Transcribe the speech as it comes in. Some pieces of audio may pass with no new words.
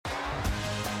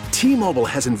T-Mobile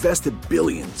has invested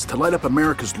billions to light up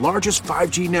America's largest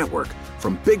 5G network,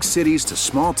 from big cities to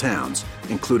small towns,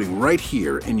 including right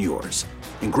here in yours.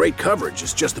 And great coverage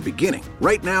is just the beginning.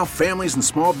 Right now, families and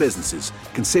small businesses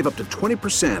can save up to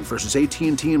 20% versus AT&T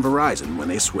and Verizon when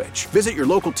they switch. Visit your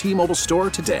local T-Mobile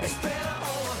store today.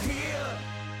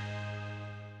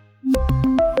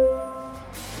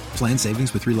 Plan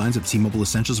savings with 3 lines of T-Mobile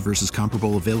Essentials versus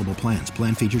comparable available plans.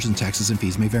 Plan features and taxes and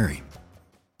fees may vary.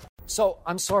 So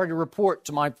I'm sorry to report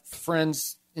to my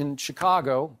friends in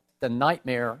Chicago, the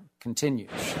nightmare continues.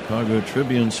 Chicago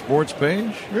Tribune sports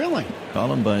page. Really?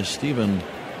 Column by Stephen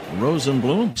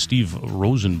Rosenblum. Steve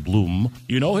Rosenblum.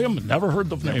 You know him? Never heard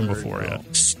the name before yet.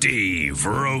 Steve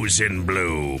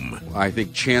Rosenblum. I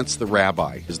think Chance the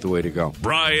Rabbi is the way to go.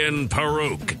 Brian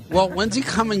Paruk. Well, when's he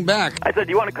coming back? I said,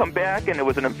 do you want to come back? And it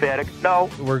was an emphatic no.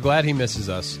 We're glad he misses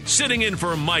us. Sitting in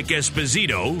for Mike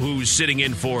Esposito, who's sitting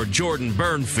in for Jordan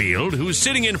Burnfield, who's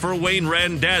sitting in for Wayne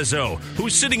Randazzo,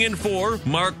 who's sitting in for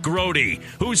Mark Grody,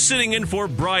 who's sitting in for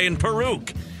Brian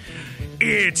Paruk.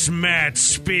 It's Matt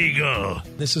Spiegel.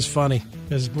 This is funny,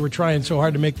 because we're trying so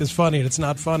hard to make this funny, and it's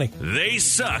not funny. They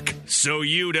suck, so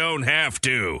you don't have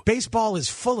to. Baseball is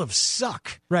full of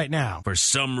suck right now. For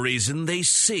some reason, they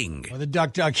sing. With a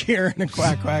duck here and a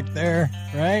quack there,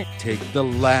 right? Take the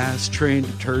last train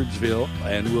to Turdsville,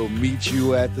 and we'll meet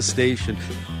you at the station.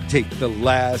 Take the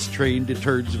last train to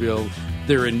Turdsville.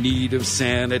 They're in need of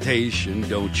sanitation,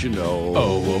 don't you know?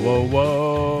 Oh, whoa, whoa,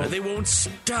 whoa. They won't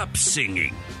stop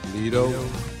singing. Lido.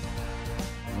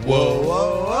 Whoa,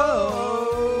 whoa,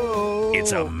 whoa.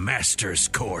 It's a master's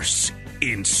course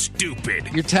in stupid.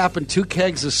 You're tapping 2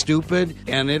 kegs of stupid,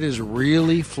 and it is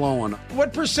really flowing.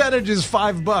 What percentage is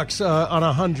 $5 on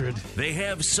 100? They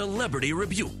have celebrity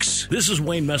rebukes. This is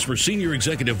Wayne Messmer, Senior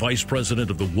Executive Vice President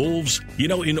of the Wolves. You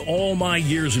know, in all my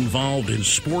years involved in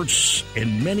sports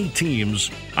and many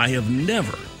teams, I have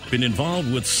never been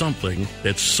involved with something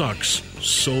that sucks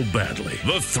so badly.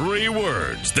 The 3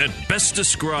 words that best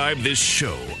describe this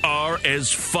show are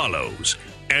as follows,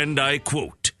 and I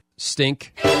quote,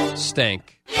 Stink,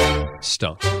 stank,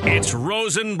 stunk. It's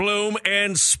Rosenblum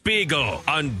and Spiegel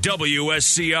on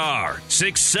WSCR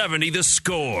 670 The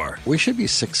Score. We should be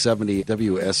 670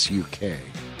 WSUK.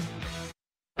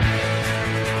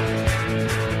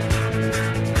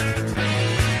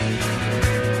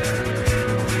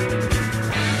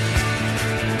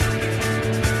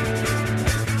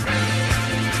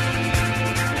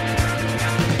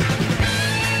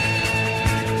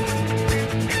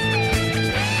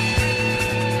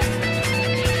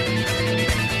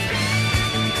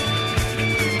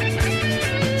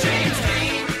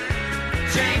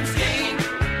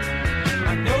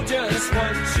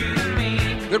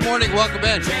 Good morning, welcome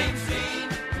in.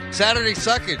 Saturday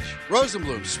Suckage,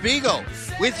 Rosenblum, Spiegel,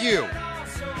 with you.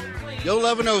 Yo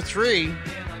 1103,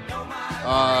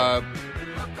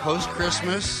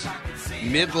 post-Christmas,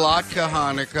 mid-Latka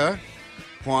Hanukkah,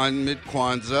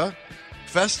 mid-Kwanzaa.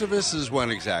 Festivus is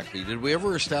when exactly? Did we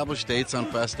ever establish dates on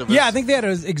Festivus? Yeah, I think they had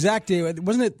an exact date.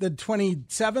 Wasn't it the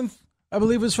 27th? I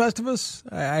believe was Festivus.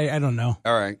 I don't know.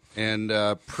 All right. And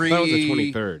That was the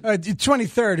 23rd.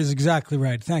 23rd is exactly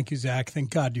right. Thank you, Zach. Thank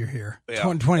God you're here. Yeah,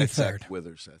 23rd.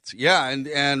 Withers. Yeah,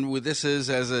 and with this is,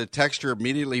 as a texture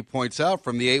immediately points out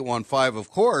from the 815, of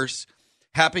course,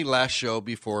 happy last show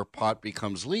before pot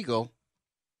becomes legal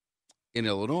in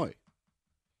Illinois.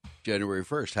 January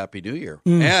 1st. Happy New Year.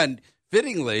 And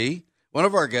fittingly, one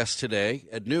of our guests today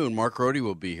at noon, Mark Grody,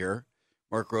 will be here.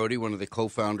 Mark Grody, one of the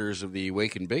co-founders of the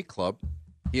Wake and Bake Club.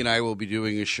 He and I will be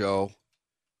doing a show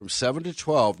from 7 to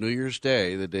 12, New Year's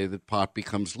Day, the day that pot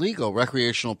becomes legal,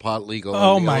 recreational pot legal in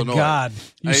Oh, my Illinois. God.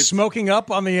 You smoking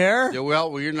up on the air? Yeah, well,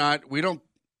 we're not. We don't.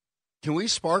 Can we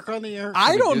spark on the air?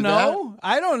 I don't know.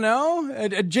 I don't know.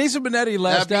 Jason Benetti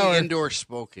last That'd be hour. indoor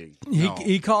smoking.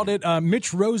 He called it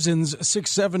Mitch Rosen's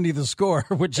 670 The Score,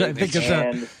 which I think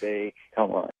is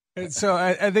come on. So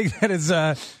I think that is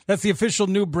that's the official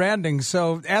new branding.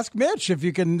 So ask Mitch if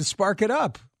you can spark it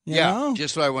up. You know?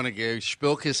 Just what I want to get.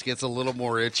 Spilkus gets a little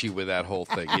more itchy with that whole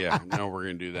thing. Yeah, no, we're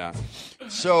going to do that.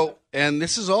 So, and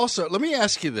this is also, let me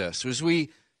ask you this. Was we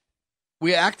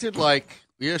acted like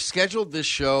we scheduled this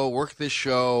show, worked this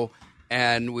show,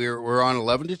 and we're on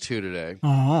 11 to 2 today.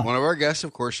 Uh-huh. One of our guests,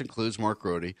 of course, includes Mark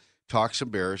Grody, Talk Some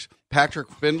Bears. Patrick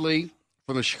Findlay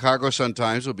from the Chicago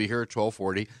Sun-Times will be here at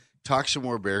 12:40. Talk some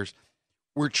more Bears.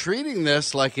 We're treating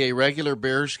this like a regular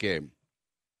Bears game,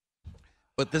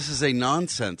 but this is a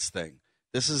nonsense thing.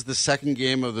 This is the second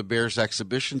game of the Bears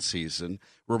exhibition season.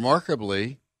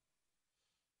 Remarkably,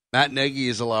 Matt Nagy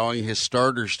is allowing his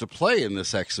starters to play in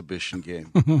this exhibition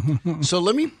game. So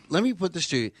let me put this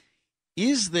to you.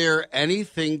 Is there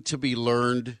anything to be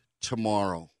learned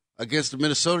tomorrow against a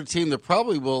Minnesota team that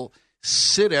probably will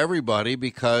sit everybody,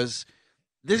 because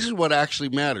this is what actually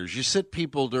matters. You sit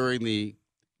people during the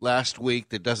last week,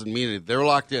 that doesn't mean it. They're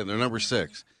locked in. They're number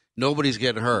 6. Nobody's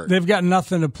getting hurt. They've got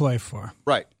nothing to play for.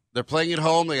 Right. They're playing at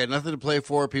home. They got nothing to play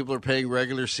for. People are paying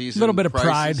regular season A little bit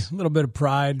prices. of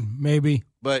pride, maybe.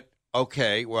 But,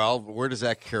 okay, well, where does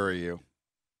that carry you?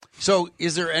 So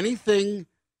is there anything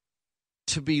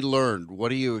to be learned? What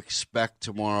do you expect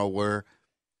tomorrow? What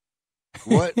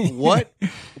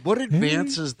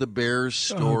advances the Bears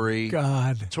story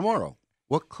tomorrow?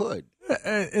 What could?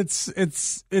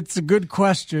 It's a good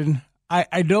question.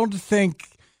 I don't think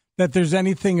that there's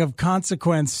anything of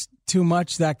consequence too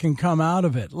much that can come out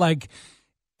of it. Like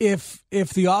if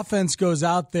the offense goes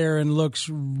out there and looks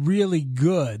really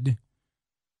good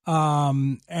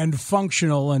and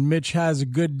functional, and Mitch has a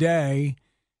good day,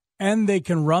 and they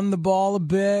can run the ball a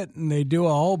bit and they do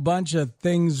a whole bunch of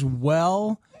things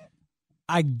well,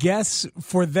 I guess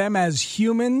for them as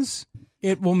humans,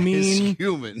 it will mean,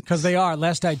 because they are,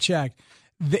 last I checked,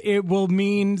 it will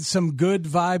mean some good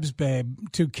vibes,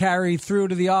 babe, to carry through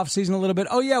to the offseason a little bit.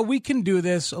 Oh, yeah, we can do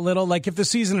this a little, like if the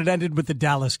season had ended with the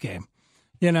Dallas game,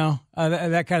 that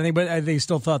kind of thing. But they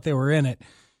still thought they were in it.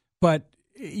 But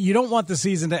you don't want the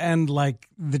season to end like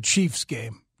the Chiefs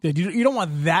game. You don't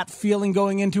want that feeling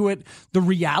going into it. The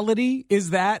reality is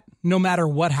that no matter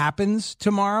what happens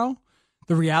tomorrow,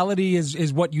 the reality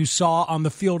is what you saw on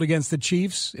the field against the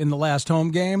Chiefs in the last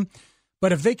home game.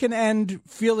 But if they can end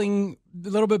feeling a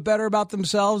little bit better about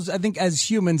themselves, I think as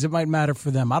humans it might matter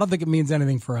for them. I don't think it means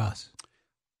anything for us.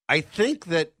 I think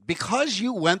that because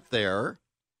you went there,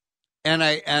 and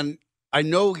I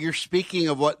know you're speaking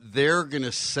of what they're going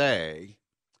to say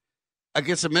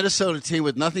against a Minnesota team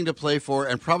with nothing to play for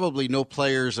and probably no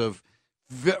players of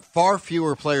far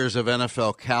fewer players of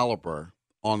NFL caliber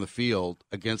on the field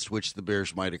against which the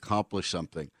Bears might accomplish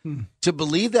something. To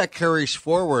believe that carries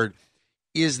forward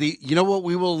is what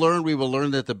we will learn? We will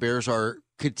learn that the Bears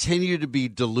continue to be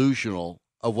delusional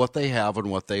of what they have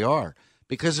and what they are,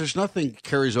 because there's nothing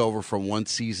carries over from one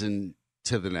season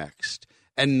to the next,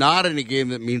 and not in a game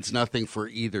that means nothing for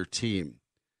either team.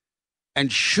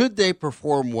 And should they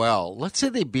perform well, let's say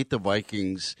they beat the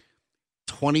Vikings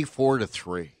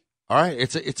 24-3. All right,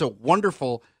 it's a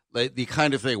wonderful, the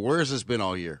kind of thing. Where has this been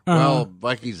all year? Well,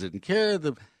 Vikings didn't care.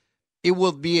 It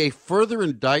will be a further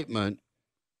indictment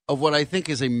of what I think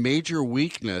is a major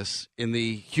weakness in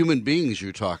the human beings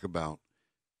you talk about,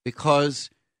 because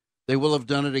they will have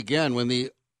done it again when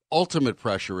the ultimate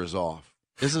pressure is off.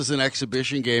 This is an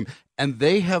exhibition game, and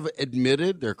they have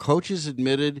admitted, their coaches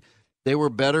admitted, they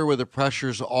were better with the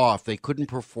pressure's off. They couldn't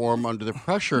perform under the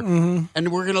pressure.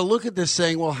 And we're going to look at this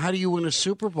saying, well, how do you win a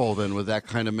Super Bowl then with that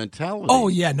kind of mentality? Oh,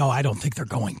 yeah, no, I don't think they're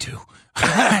going to.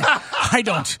 I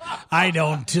don't.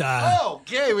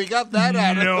 Okay, we got that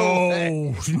out of the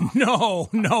way. No,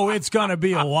 it's going to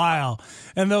be a while.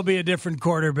 And there'll be a different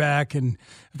quarterback and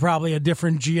probably a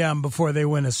different GM before they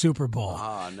win a Super Bowl.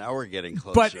 Now we're getting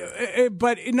closer.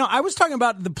 But no, I was talking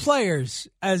about the players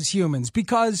as humans,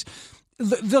 because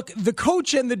the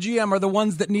coach and the GM are the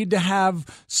ones that need to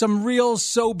have some real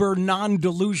sober,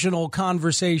 non-delusional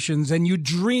conversations, and you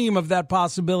dream of that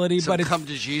possibility. Some but come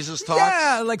to Jesus talk.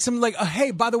 Yeah,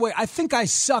 hey, by the way, I think I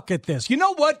suck at this. You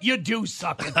know what? You do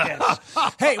suck at this.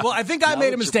 Hey, well, I think I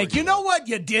made a mistake. You know what?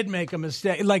 You did make a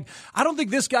mistake. Like, I don't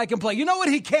think this guy can play. You know what?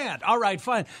 He can't. All right,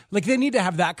 fine. Like, they need to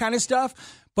have that kind of stuff.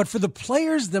 But for the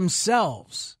players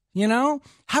themselves,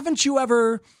 haven't you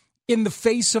ever, in the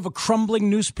face of a crumbling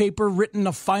newspaper, written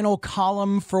a final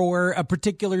column for a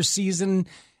particular season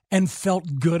and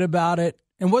felt good about it?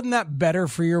 And wasn't that better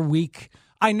for your week?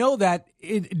 I know that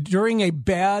during a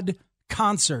bad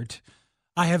concert,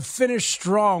 I have finished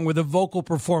strong with a vocal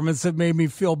performance that made me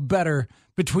feel better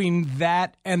between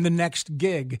that and the next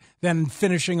gig than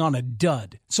finishing on a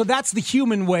dud. So that's the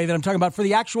human way that I'm talking about for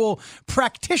the actual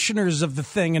practitioners of the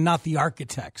thing and not the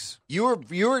architects. You're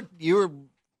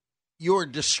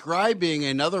describing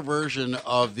another version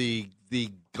of the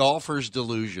golfer's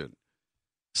delusion.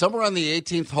 Somewhere on the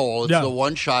 18th hole, it's the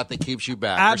one shot that keeps you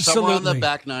back. Absolutely. Or somewhere on the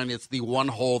back nine, it's the one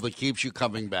hole that keeps you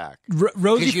coming back.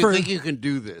 Rosie, because you think you can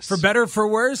do this. For better or for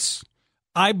worse,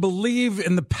 I believe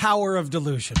in the power of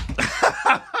delusion.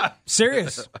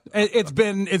 Serious. It's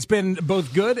been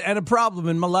both good and a problem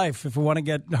in my life. If we want to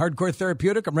get hardcore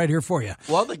therapeutic, I'm right here for you.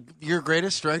 Well, your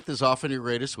greatest strength is often your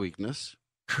greatest weakness.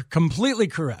 Completely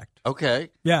correct. Okay.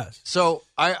 Yes. So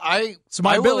I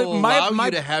will allow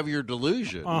you to have your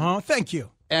delusion. Thank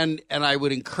you. And I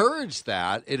would encourage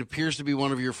that. It appears to be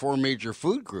one of your 4 major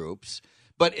food groups.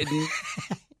 But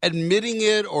admitting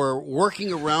it or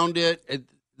working around it,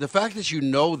 the fact that you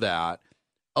know that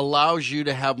allows you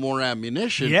to have more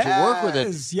ammunition to work with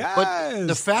it. Yes. But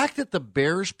the fact that the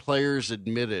Bears players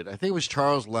admitted, I think it was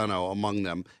Charles Leno among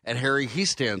them, and Harry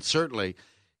Hiestand certainly,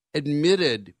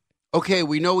 admitted, okay,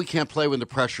 we know we can't play when the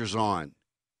pressure's on.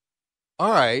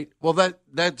 All right, well,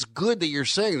 that's good that you're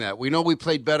saying that. We know we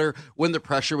played better when the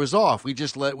pressure was off. We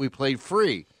played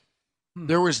free.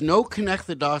 There was no connect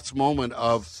the dots moment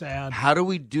of sad. How do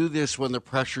we do this when the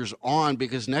pressure's on?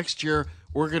 Because next year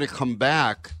we're going to come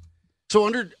back. So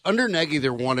under Nagy,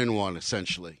 they're 1-1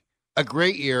 essentially. A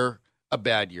great year, a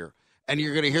bad year, and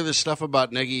you're going to hear this stuff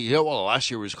about Nagy. Yeah, well,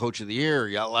 last year was Coach of the Year.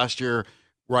 Yeah, last year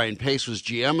Ryan Pace was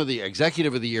GM of the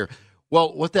Executive of the Year.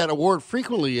 Well, what that award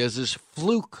frequently is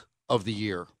fluke of the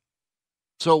year.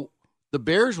 So the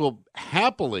Bears will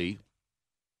happily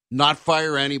not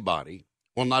fire anybody.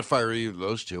 Well, not fire either of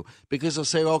those two, because they'll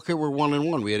say, okay, we're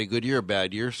 1-1. We had a good year, a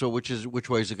bad year, so which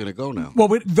way is it going to go now?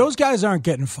 Well, those guys aren't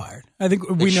getting fired. I think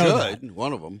we know that.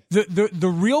 One of them.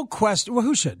 The real question, well,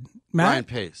 who should? Matt? Ryan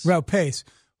Pace. Well, Pace.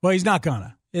 Well, he's not going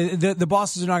to. The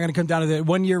bosses are not going to come down to the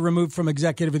 1 year removed from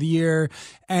Executive of the Year,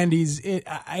 and he's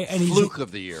fluke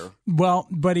of the year. Well,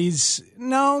 but he's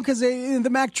because the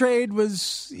Mac trade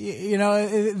was they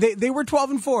were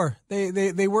 12-4.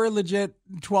 They were legit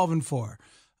 12-4.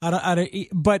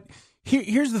 But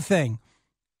here's the thing.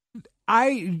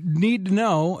 I need to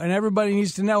know, and everybody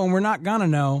needs to know, and we're not going to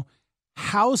know,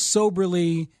 how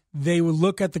soberly they will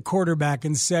look at the quarterback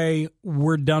and say,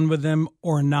 we're done with him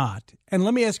or not. And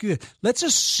let me ask you this. Let's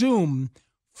assume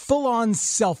full-on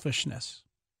selfishness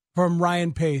from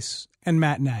Ryan Pace and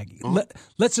Matt Nagy.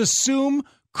 Let's assume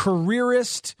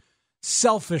careerist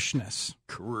selfishness.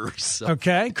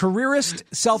 Okay? Careerist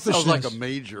selfishness. Sounds like a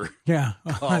major. Yeah.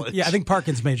 Yeah, I think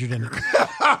Parkins majored in it.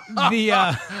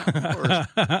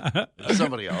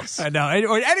 Somebody else. I know,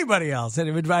 or anybody else.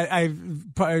 I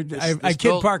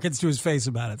kid Parkins to his face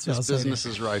about it. So this business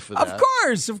is rife with that. Of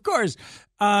course.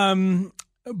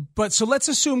 But so let's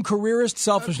assume careerist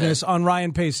selfishness on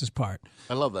Ryan Pace's part.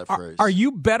 I love that phrase. Are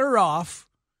you better off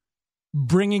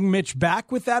bringing Mitch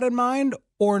back with that in mind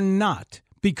or not?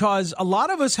 Because a lot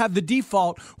of us have the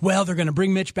default, well, they're going to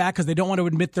bring Mitch back because they don't want to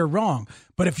admit they're wrong.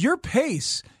 But if you're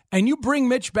Pace and you bring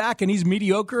Mitch back and he's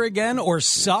mediocre again or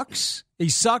sucks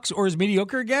or is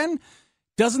mediocre again,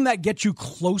 doesn't that get you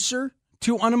closer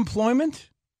to unemployment?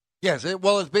 Yes.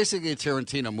 It's basically a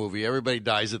Tarantino movie. Everybody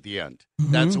dies at the end.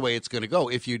 Mm-hmm. That's the way it's going to go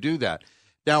if you do that.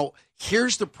 Now,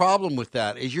 here's the problem with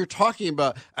that is you're talking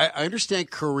about, I understand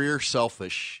career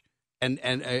selfish and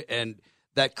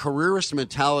that careerist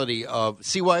mentality of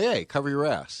CYA, cover your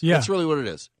ass. Yeah. That's really what it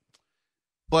is.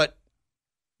 But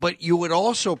you had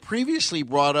also previously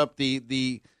brought up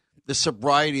the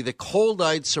sobriety, the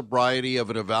cold-eyed sobriety of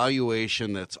an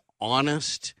evaluation that's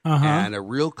honest and a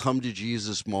real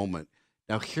come-to-Jesus moment.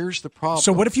 Now, here's the problem.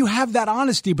 So what if you have that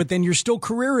honesty, but then you're still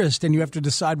careerist and you have to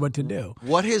decide what to do?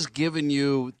 What has given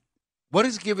you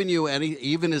any,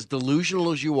 even as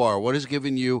delusional as you are, what has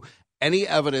given you any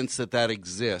evidence that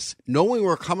exists, knowing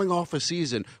we're coming off a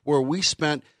season where we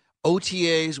spent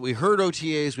OTAs, we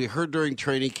heard during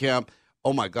training camp,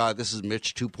 oh my God, this is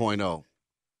Mitch 2.0.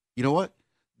 You know what?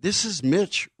 This is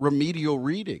Mitch remedial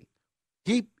reading.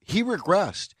 He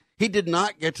regressed. He did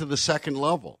not get to the second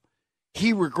level.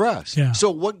 He regressed. Yeah. So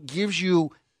what gives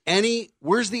you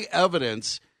where's the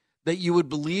evidence that you would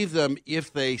believe them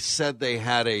if they said they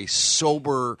had a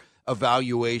sober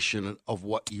evaluation of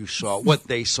what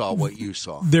they saw, what you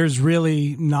saw? There's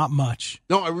really not much.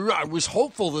 No, I was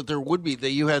hopeful that there would be,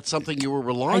 that you had something you were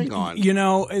relying on. You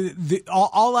know,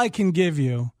 all I can give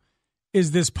you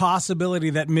is this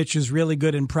possibility that Mitch is really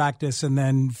good in practice and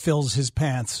then fills his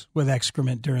pants with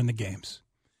excrement during the games.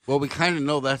 Well, we kind of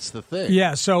know that's the thing.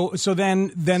 Yeah, so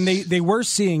then they were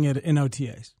seeing it in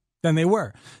OTAs. Then they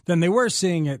were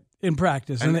seeing it in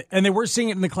practice, and they were seeing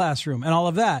it in the classroom and all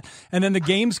of that. And then the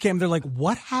games came. They're like,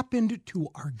 what happened to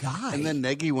our guy? And then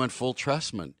Nagy went full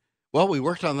Trestman. Well, we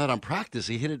worked on that on practice.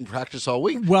 He hit it in practice all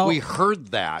week. Well, we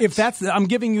heard that. If I'm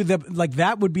giving you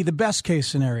that would be the best case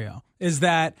scenario, is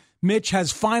that Mitch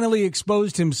has finally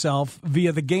exposed himself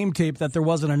via the game tape that there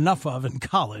wasn't enough of in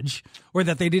college, or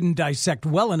that they didn't dissect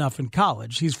well enough in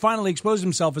college. He's finally exposed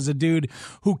himself as a dude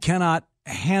who cannot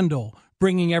handle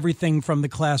bringing everything from the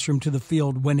classroom to the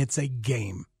field when it's a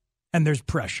game and there's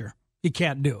pressure. He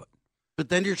can't do it. But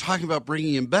then you're talking about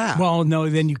bringing him back. Well, no,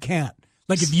 then you can't.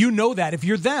 Like, if you know that, if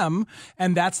you're them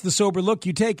and that's the sober look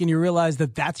you take and you realize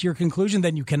that that's your conclusion,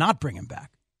 then you cannot bring him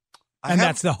back.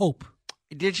 That's the hope.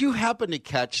 Did you happen to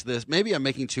catch this? Maybe I'm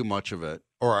making too much of it,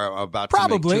 or about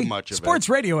Probably. to make too much of Sports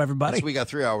radio, everybody. We got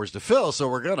 3 hours to fill, so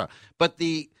we're gonna. But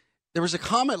there was a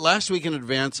comment last week in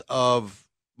advance of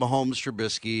Mahomes,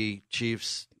 Trubisky,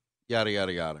 Chiefs, yada,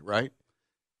 yada, yada, right?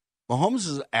 Mahomes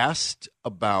is asked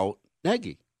about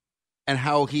Nagy and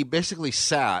how he basically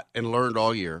sat and learned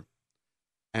all year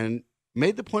and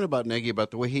made the point about Nagy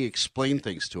about the way he explained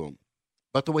things to him,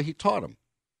 about the way he taught him.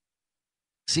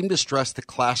 Seemed to stress the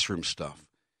classroom stuff.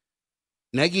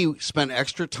 Nagy spent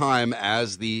extra time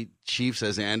as the Chiefs,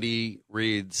 as Andy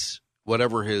Reid's,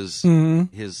 whatever his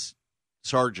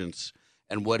sergeants,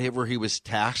 and whatever he was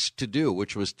tasked to do,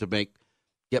 which was to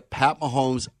get Pat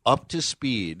Mahomes up to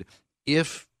speed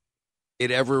if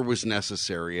it ever was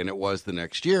necessary, and it was the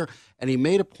next year. And he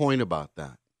made a point about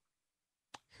that.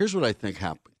 Here's what I think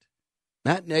happened.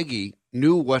 Matt Nagy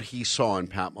knew what he saw in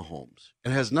Pat Mahomes.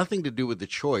 It has nothing to do with the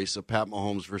choice of Pat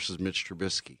Mahomes versus Mitch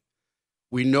Trubisky.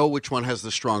 We know which one has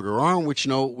the stronger arm,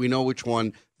 we know which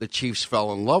one the Chiefs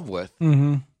fell in love with,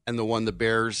 and the one the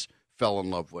Bears fell in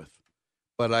love with.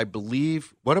 But I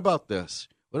believe, what about this?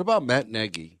 What about Matt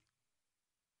Nagy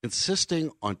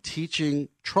insisting on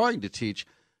trying to teach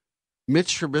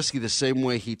Mitch Trubisky the same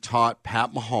way he taught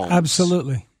Pat Mahomes?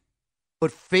 Absolutely.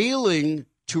 But failing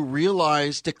to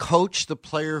realize, to coach the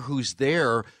player who's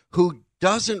there, who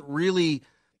doesn't really,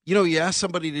 you ask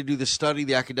somebody to do the study,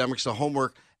 the academics, the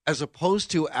homework, as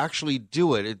opposed to actually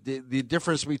do it. The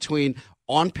difference between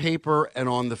on paper and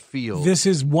on the field. This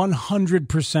is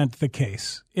 100% the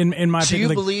case. In my opinion. So you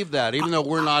believe that, even though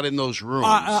we're not in those rooms?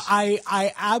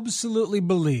 I absolutely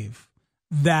believe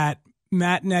that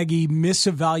Matt Nagy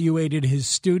misevaluated his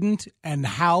student and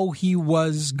how he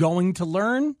was going to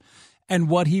learn and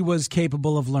what he was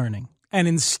capable of learning. And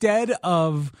instead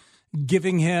of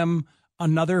giving him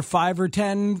another 5 or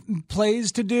 10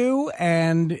 plays to do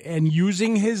and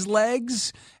using his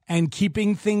legs and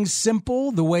keeping things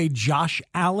simple the way Josh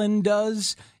Allen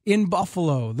does in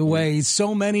Buffalo, the way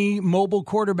so many mobile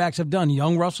quarterbacks have done,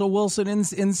 young Russell Wilson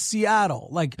in Seattle,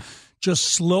 like just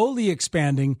slowly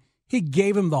expanding. He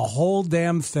gave him the whole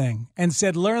damn thing and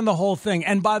said, learn the whole thing.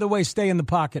 And by the way, stay in the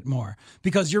pocket more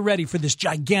because you're ready for this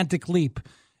gigantic leap.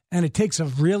 And it takes a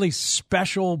really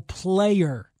special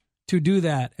player to do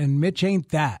that, and Mitch ain't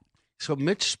that. So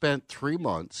Mitch spent 3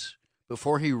 months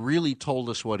before he really told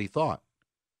us what he thought.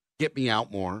 Get me out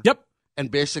more. Yep.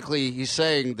 And basically he's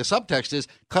saying, the subtext is,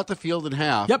 cut the field in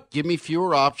half. Yep. Give me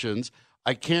fewer options.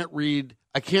 I can't read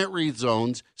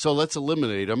zones, so let's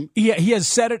eliminate them. He has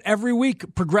said it every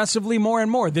week, progressively more and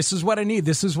more. This is what I need.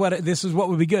 This is what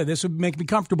would be good. This would make me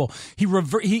comfortable.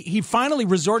 He finally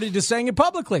resorted to saying it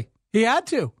publicly. He had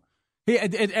to.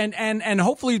 And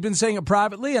hopefully he's been saying it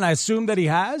privately, and I assume that he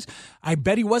has. I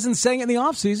bet he wasn't saying it in the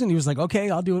offseason. He was like, okay,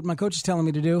 I'll do what my coach is telling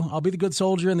me to do. I'll be the good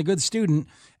soldier and the good student.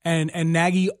 And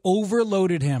Nagy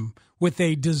overloaded him with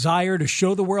a desire to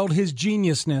show the world his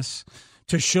geniusness,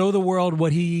 to show the world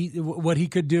what he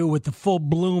could do with the full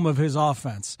bloom of his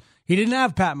offense. He didn't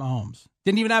have Pat Mahomes.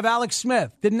 Didn't even have Alex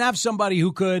Smith. Didn't have somebody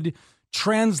who could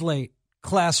translate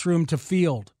classroom to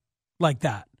field like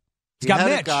that. He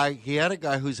had a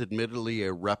guy who's admittedly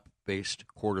a rep-based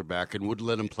quarterback and would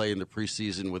let him play in the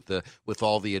preseason with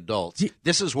all the adults.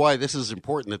 This is why this is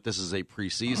important that this is a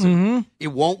preseason. Mm-hmm. It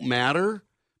won't matter,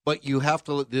 but you have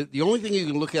to. The only thing you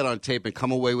can look at on tape and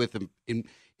come away with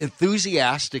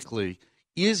enthusiastically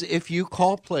is if you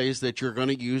call plays that you're going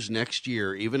to use next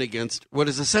year, even against what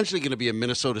is essentially going to be a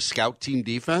Minnesota scout team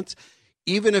defense.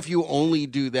 Even if you only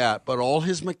do that, but all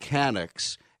his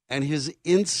mechanics and his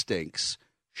instincts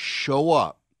show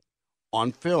up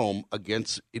on film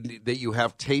that you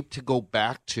have tape to go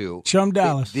back to. Show him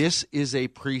Dallas. This is a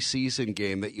preseason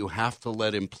game that you have to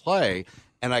let him play,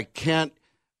 and I can't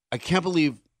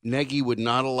believe Nagy would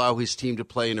not allow his team to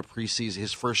play in a preseason,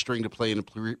 his first string to play in a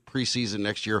preseason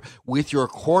next year with your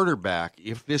quarterback.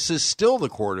 If this is still the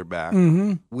quarterback,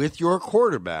 with your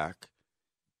quarterback,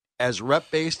 as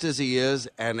rep-based as he is,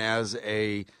 and as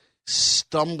a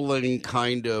stumbling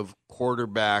kind of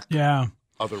quarterback. Yeah.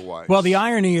 Otherwise. Well, the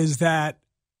irony is that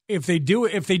if they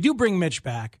do bring Mitch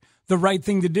back, the right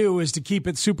thing to do is to keep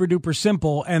it super duper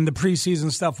simple, and the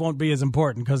preseason stuff won't be as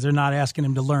important because they're not asking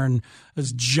him to learn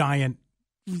this giant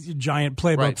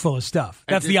playbook full of stuff.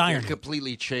 That's the irony.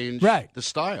 Completely change the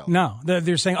style. No,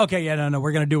 they're saying, okay,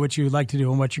 we're going to do what you like to do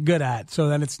and what you're good at, so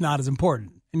then it's not as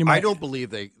important. And I don't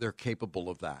believe they're capable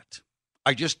of that.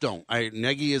 I just don't.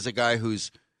 Nagy is a guy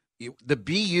who's. The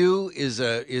BU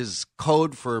is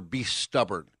code for be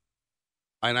stubborn,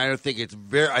 and I think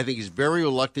he's very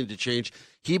reluctant to change.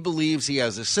 He believes he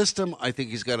has a system. I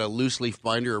think he's got a loose leaf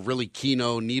binder of really peachy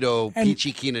Keno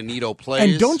Neto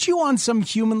plays. And don't you on some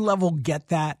human level get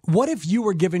that? What if you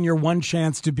were given your one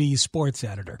chance to be sports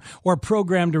editor or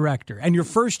program director, and your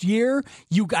first year,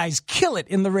 you guys kill it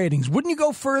in the ratings? Wouldn't you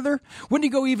go further? Wouldn't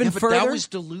you go even further? That was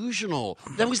delusional.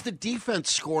 That was the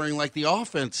defense scoring like the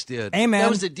offense did. Amen.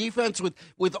 That was the defense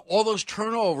with all those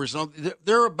turnovers.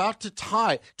 They're about to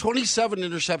tie 27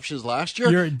 interceptions last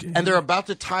year, and they're about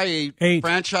to tie a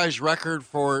franchise record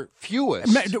for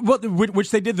fewest.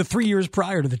 Which they did the 3 years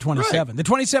prior to the 27. Right. The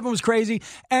 27 was crazy,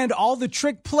 and all the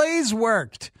trick plays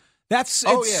worked.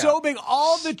 So big.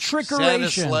 All the trickeration. Santa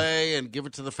sleigh and give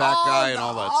it to the fat guy and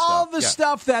all that stuff. All the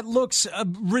stuff that looks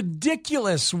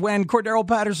ridiculous when Cordero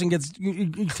Patterson gets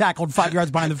tackled 5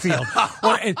 yards behind the field.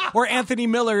 or Anthony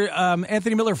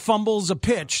Miller fumbles a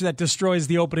pitch that destroys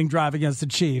the opening drive against the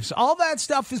Chiefs. All that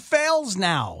stuff fails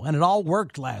now, and it all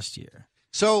worked last year.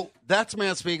 So that's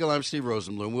Matt Spiegel. I'm Steve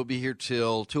Rosenblum. We'll be here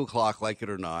till 2 o'clock, like it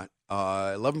or not.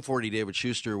 11:40, David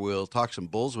Schuster will talk some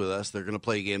Bulls with us. They're going to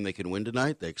play a game they can win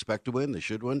tonight. They expect to win. They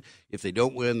should win. If they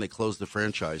don't win, they close the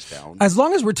franchise down. As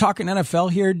long as we're talking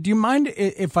NFL here, do you mind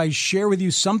if I share with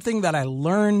you something that I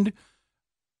learned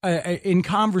in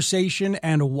conversation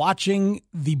and watching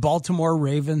the Baltimore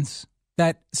Ravens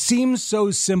that seems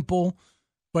so simple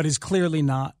but is clearly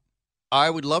not? I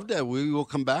would love to. We will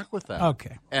come back with that.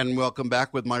 Okay. And we'll come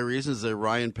back with my reasons that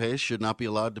Ryan Pace should not be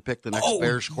allowed to pick the next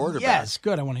Bears quarterback. Yes,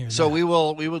 good. I want to hear that. So we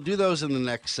will do those in the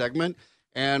next segment,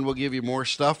 and we'll give you more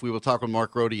stuff. We will talk with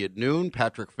Mark Rohde at noon,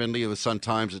 Patrick Findlay of the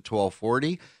Sun-Times at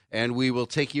 12:40, and we will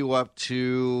take you up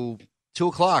to 2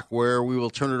 o'clock where we will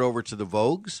turn it over to the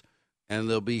Vogues, and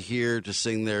they'll be here to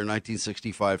sing their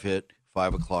 1965 hit,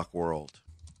 5 O'Clock World.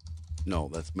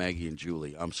 No, that's Maggie and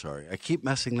Julie. I'm sorry. I keep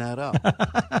messing that up.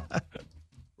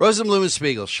 Rosenblum and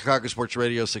Spiegel, Chicago Sports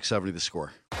Radio, 670 The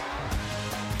Score.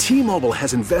 T-Mobile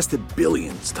has invested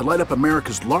billions to light up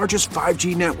America's largest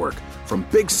 5G network, from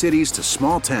big cities to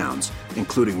small towns,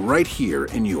 including right here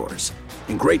in yours.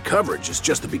 And great coverage is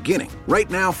just the beginning. Right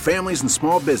now, families and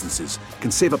small businesses can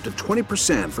save up to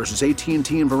 20% versus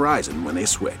AT&T and Verizon when they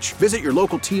switch. Visit your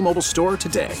local T-Mobile store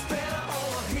today.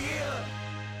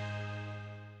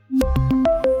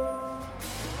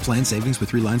 Plan savings with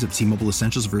 3 lines of T-Mobile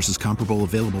Essentials versus comparable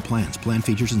available plans. Plan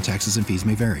features and taxes and fees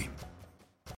may vary.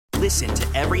 Listen to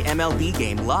every MLB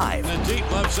game live. In the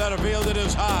deep left center field, it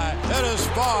is high, it is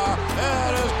far,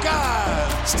 it is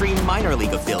gone. Stream minor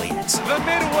league affiliates. The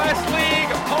Midwest League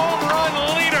home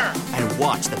run leader. And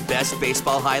watch the best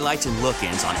baseball highlights and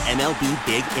look-ins on MLB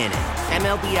Big Inning.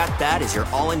 MLB At Bat is your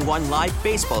all-in-one live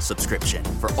baseball subscription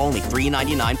for only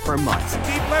 $3.99 per month.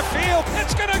 Deep left field,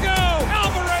 it's gonna go.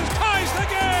 Alvarez ties the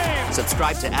game.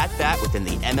 Subscribe to At Bat within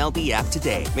the MLB app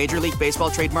today. Major League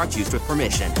Baseball trademarks used with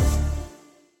permission.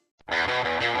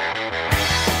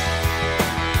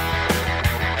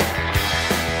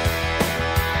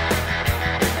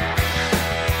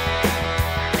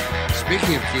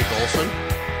 Speaking of Keith Olson,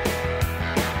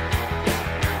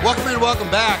 welcome in, welcome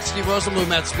back. Steve Rosenblum,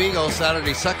 Matt Spiegel,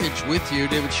 Saturday Suckage with you.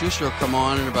 David Schuster will come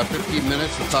on in about 15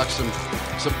 minutes and talk some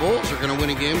Bulls are going to win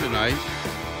a game tonight.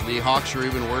 The Hawks are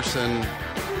even worse than,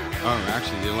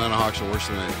 actually the Atlanta Hawks are worse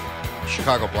than the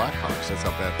Chicago Blackhawks. That's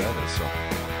how bad that is. So,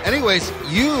 anyways,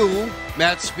 you,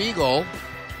 Matt Spiegel,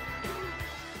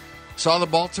 saw the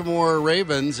Baltimore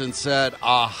Ravens and said,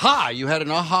 aha, you had an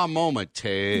aha moment.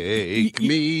 Take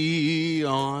me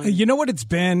on. You know what it's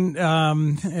been,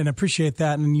 and I appreciate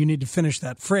that, and you need to finish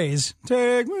that phrase.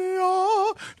 Take me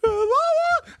on.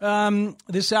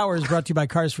 This hour is brought to you by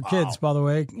Cars for Kids, by the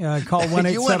way. Call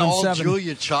 1-877. You went all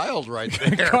Julia Child right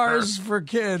there. Cars for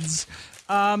Kids.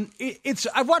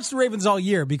 I've watched the Ravens all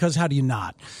year because how do you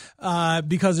not?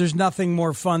 Because there's nothing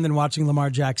more fun than watching Lamar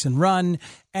Jackson run.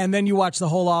 And then you watch the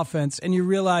whole offense and you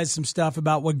realize some stuff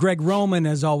about what Greg Roman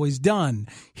has always done.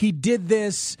 He did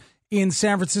this in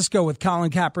San Francisco with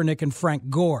Colin Kaepernick and Frank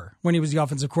Gore when he was the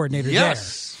offensive coordinator there.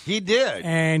 Yes, he did.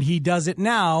 And he does it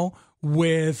now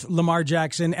with Lamar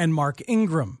Jackson and Mark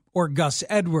Ingram or Gus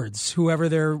Edwards, whoever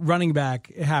their running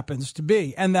back happens to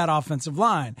be, and that offensive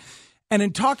line. And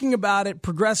in talking about it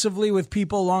progressively with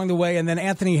people along the way, and then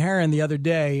Anthony Herron the other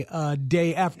day,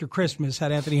 day after Christmas,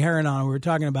 had Anthony Herron on, we were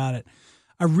talking about it,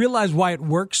 I realized why it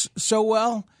works so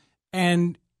well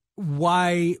and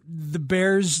why the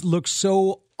Bears look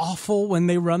so awful when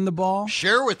they run the ball.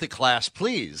 Share with the class,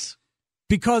 please.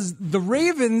 Because the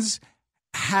Ravens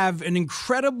have an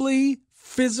incredibly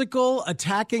physical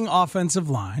attacking offensive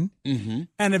line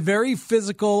and a very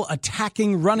physical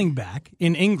attacking running back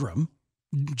in Ingram,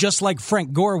 just like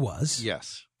Frank Gore was.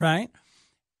 Yes. Right?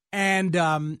 And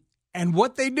And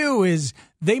what they do is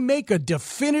they make a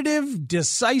definitive,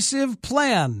 decisive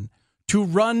plan to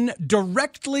run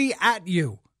directly at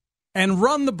you and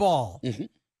run the ball. Mm-hmm.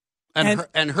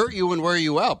 And hurt you and wear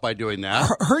you out by doing that.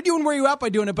 Hurt you and wear you out by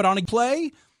doing it, but on a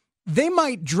play, they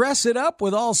might dress it up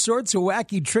with all sorts of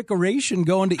wacky trickeration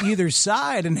going to either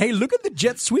side. And, hey, look at the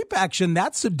jet sweep action.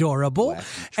 That's adorable.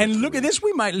 And look at this.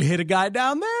 We might hit a guy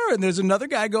down there, and there's another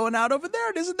guy going out over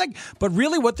there. But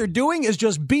really what they're doing is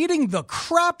just beating the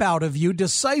crap out of you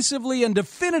decisively and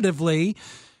definitively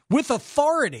with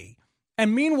authority.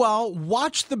 And meanwhile,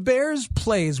 watch the Bears'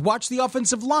 plays. Watch the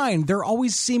offensive line. They're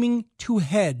always seeming to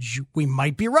hedge. We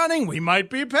might be running. We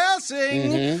might be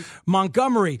passing. Mm-hmm.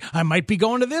 Montgomery, I might be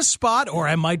going to this spot, or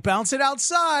I might bounce it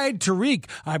outside. Tariq,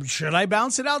 should I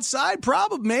bounce it outside?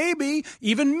 Probably, maybe.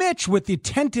 Even Mitch with the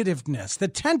tentativeness.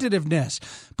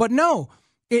 But no,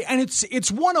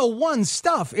 it's 101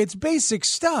 stuff. It's basic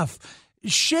stuff.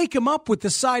 Shake them up with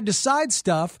the side-to-side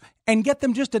stuff and get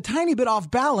them just a tiny bit off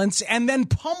balance and then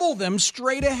pummel them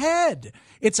straight ahead.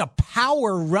 It's a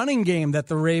power running game that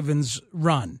the Ravens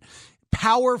run.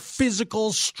 Power,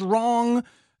 physical, strong,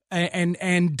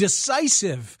 and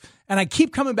decisive. And I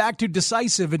keep coming back to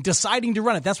decisive and deciding to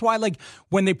run it. That's why,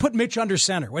 when they put Mitch under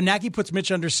center, when Nagy puts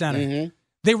Mitch under center,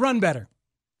 they run better.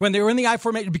 When they were in the I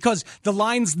formation, because the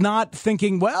line's not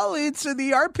thinking, well, it's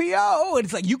the RPO.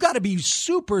 It's like you got to be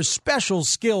super special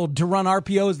skilled to run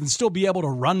RPOs and still be able to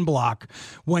run block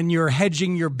when you're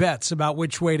hedging your bets about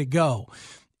which way to go.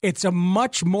 It's a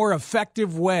much more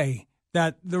effective way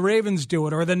that the Ravens do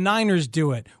it or the Niners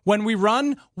do it. When we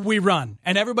run, we run.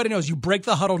 And everybody knows you break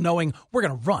the huddle knowing we're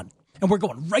going to run. And we're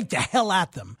going right the hell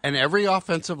at them. And every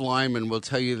offensive lineman will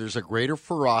tell you there's a greater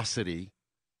ferocity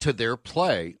to their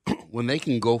play when they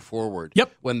can go forward,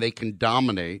 when they can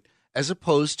dominate, as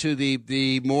opposed to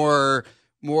the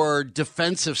more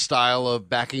defensive style of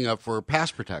backing up for pass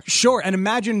protection. Sure, and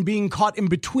imagine being caught in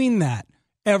between that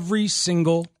every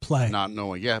single play. Not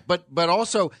knowing, But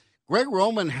also, Greg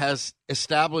Roman has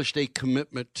established a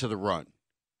commitment to the run,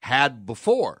 had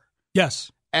before.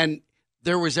 Yes. And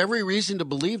there was every reason to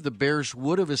believe the Bears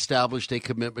would have established a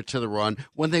commitment to the run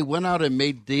when they went out and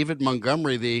made David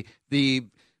Montgomery the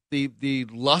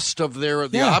lust of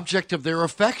the object of their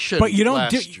affection. But you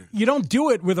don't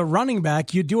do it with a running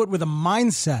back. You do it with a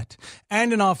mindset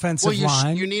and an offensive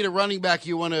line. You need a running back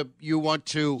you want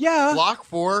to block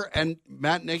for, and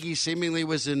Matt Nagy seemingly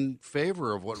was in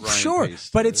favor of what Ryan Pace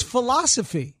did. But it's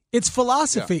philosophy. It's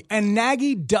philosophy, and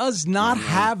Nagy does not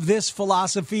have this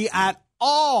philosophy at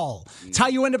all. It's how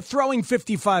you end up throwing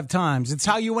 55 times. It's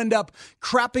how you end up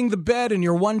crapping the bed in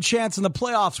your one chance in the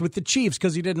playoffs with the Chiefs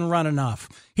because he didn't run enough.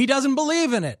 He doesn't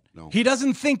believe in it. No. He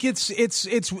doesn't think it's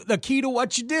the key to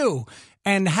what you do.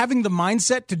 And having the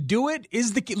mindset to do it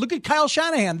is the key. Look at Kyle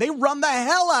Shanahan. They run the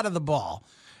hell out of the ball.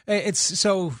 He's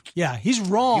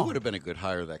wrong. He would have been a good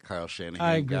hire, that Kyle Shanahan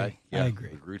I agree. guy. I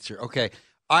agree. Roots here. Okay.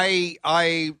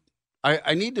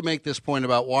 I need to make this point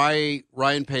about why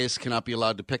Ryan Pace cannot be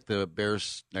allowed to pick the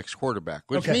Bears' next quarterback,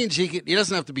 which means he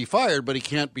doesn't have to be fired, but he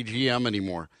can't be GM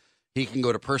anymore. He can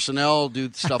go to personnel,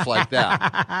 do stuff like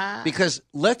that. Because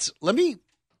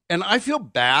and I feel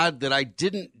bad that I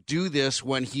didn't do this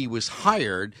when he was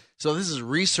hired, so this is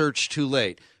research too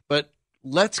late. But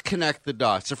let's connect the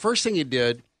dots. The first thing he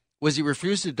did was he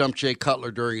refused to dump Jay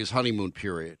Cutler during his honeymoon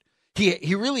period.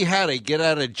 He really had a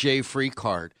get-out-of-Jay-free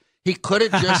card. He could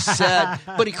have just said,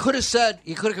 but he could have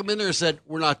come in there and said,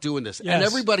 we're not doing this. Yes. And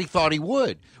everybody thought he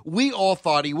would. We all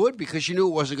thought he would because you knew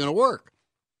it wasn't going to work.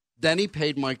 Then he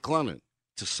paid Mike Glennon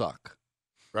to suck,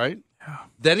 right? Yeah.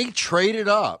 Then he traded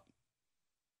up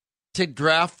to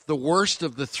draft the worst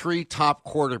of the three top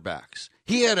quarterbacks.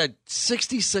 He had a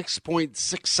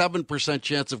 66.67%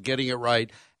 chance of getting it right,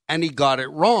 and he got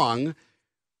it wrong.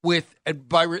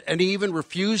 And he even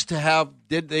refused to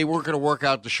they weren't going to work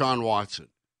out Deshaun Watson.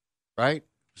 Right? It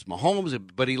was Mahomes,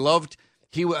 but he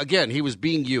was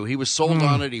being you. He was sold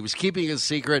on it. He was keeping it a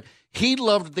secret. He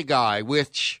loved the guy,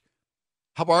 which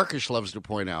Habarkish loves to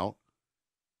point out.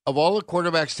 Of all the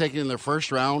quarterbacks taken in their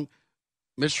first round,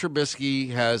 Mitch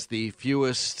Trubisky has the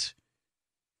fewest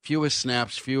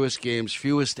snaps, fewest games,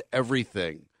 fewest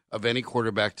everything of any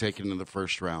quarterback taken in the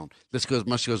first round. This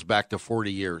goes back to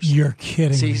 40 years. You're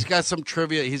kidding. See, he's got some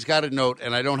trivia. He's got a note,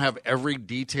 and I don't have every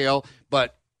detail,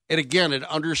 but it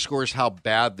underscores how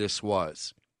bad this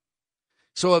was.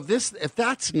 So if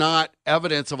that's not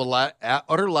evidence of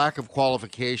utter lack of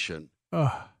qualification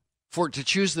to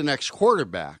choose the next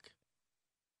quarterback,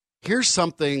 here's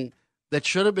something that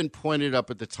should have been pointed up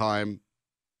at the time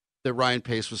that Ryan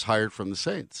Pace was hired from the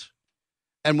Saints.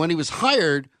 And when he was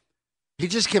hired, He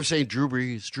just kept saying, Drew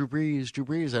Brees, Drew Brees, Drew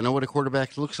Brees. I know what a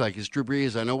quarterback looks like. It's Drew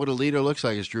Brees. I know what a leader looks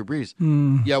like. It's Drew Brees.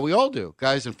 Yeah, we all do.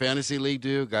 Guys in fantasy league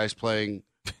do. Guys playing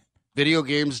video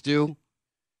games do.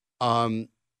 I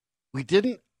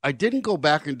didn't go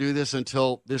back and do this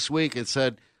until this week and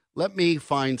said, let me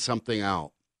find something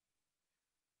out.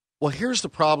 Well, here's the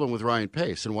problem with Ryan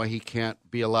Pace and why he can't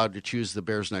be allowed to choose the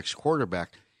Bears' next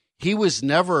quarterback. He was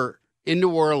never in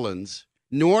New Orleans.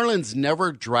 New Orleans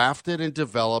never drafted and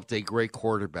developed a great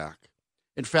quarterback.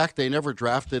 In fact, they never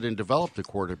drafted and developed a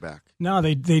quarterback. No,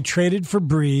 they traded for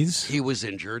Breeze. He was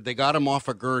injured. They got him off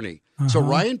a gurney. So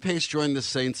Ryan Pace joined the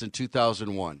Saints in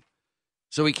 2001.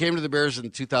 So he came to the Bears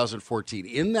in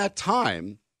 2014.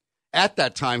 At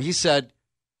that time, he said,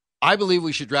 I believe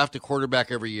we should draft a quarterback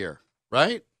every year,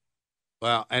 right?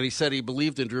 Well, and he said he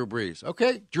believed in Drew Brees.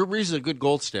 Okay, Drew Brees is a good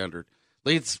gold standard.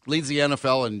 Leads the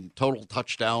NFL in total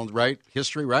touchdowns, right?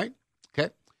 History, right? Okay.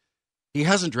 He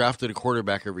hasn't drafted a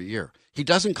quarterback every year. He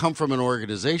doesn't come from an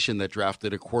organization that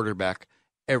drafted a quarterback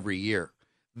every year.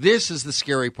 This is the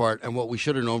scary part and what we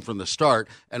should have known from the start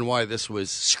and why this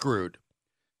was screwed.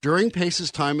 During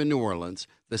Pace's time in New Orleans,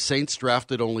 the Saints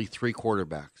drafted only 3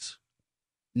 quarterbacks.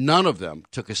 None of them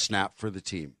took a snap for the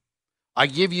team. I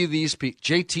give you these people.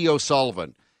 J.T.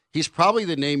 O'Sullivan. He's probably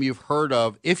the name you've heard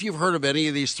of, if you've heard of any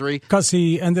of these 3. Because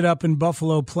he ended up in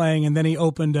Buffalo playing, and then he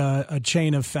opened a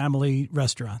chain of family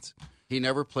restaurants. He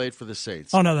never played for the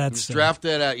Saints. Oh, no, that's... He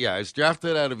was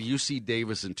drafted out of UC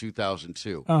Davis in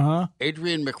 2002.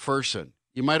 Adrian McPherson.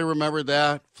 You might have remembered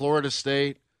that. Florida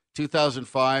State,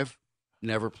 2005,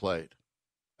 never played.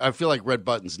 I feel like red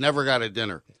buttons. Never got a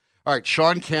dinner. All right,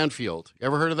 Sean Canfield. You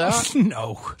ever heard of that?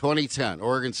 No. 2010,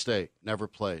 Oregon State, never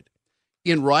played.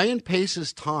 In Ryan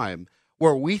Pace's time,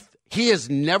 where he has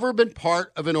never been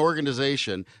part of an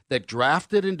organization that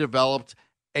drafted and developed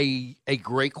a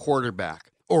great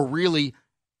quarterback, or really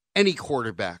any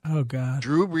quarterback. Oh, God.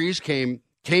 Drew Brees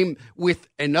came with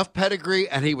enough pedigree,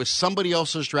 and he was somebody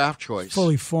else's draft choice.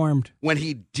 Fully formed. When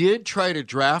he did try to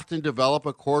draft and develop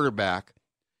a quarterback,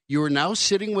 you are now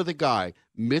sitting with a guy,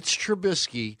 Mitch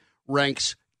Trubisky,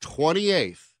 ranks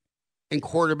 28th in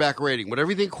quarterback rating. Whatever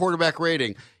you think quarterback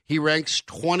rating, he ranks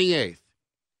 28th.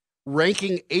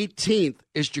 Ranking 18th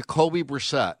is Jacoby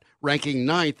Brissett. Ranking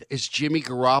 9th is Jimmy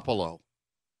Garoppolo.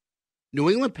 New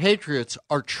England Patriots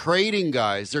are trading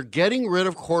guys. They're getting rid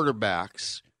of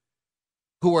quarterbacks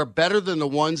who are better than the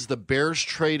ones the Bears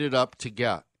traded up to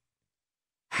get.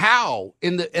 How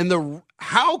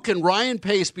how can Ryan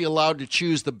Pace be allowed to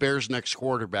choose the Bears' next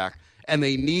quarterback, and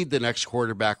they need the next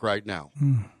quarterback right now?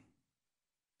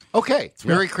 Okay,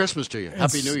 Merry Christmas to you.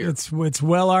 Happy New Year. It's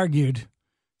well argued.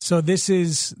 So this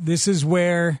is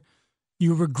where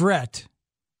you regret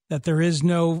that there is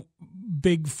no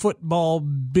big football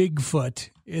Bigfoot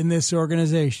in this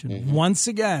organization. Once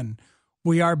again,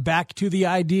 we are back to the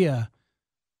idea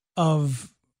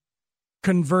of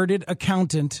converted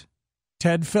accountant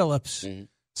Ted Phillips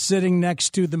sitting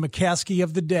next to the McCaskey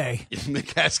of the day.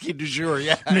 McCaskey du jour,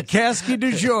 yeah. McCaskey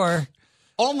du jour.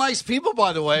 All nice people,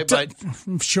 by the way, but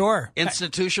sure.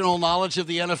 Institutional knowledge of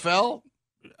the NFL?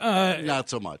 Not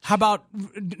so much. How about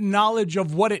knowledge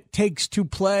of what it takes to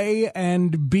play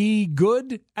and be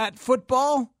good at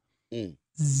football?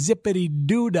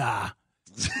 Zippity-doo-dah.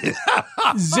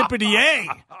 Zippity-a.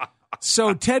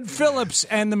 So Ted Phillips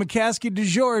and the McCaskey du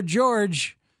jour,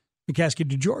 McCaskey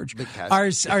to George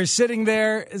are sitting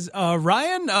there.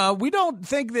 Ryan, we don't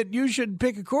think that you should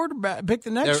pick a quarterback. Pick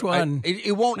the next one.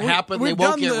 It won't happen. They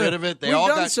won't get rid of it. We've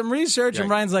done some research, and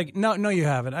Ryan's like, no, you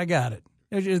haven't. I got it.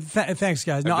 Thanks,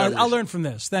 guys. No, I'll learn from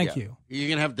this. Thank you. You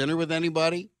gonna have dinner with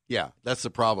anybody? Yeah, that's the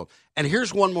problem. And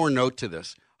here's one more note to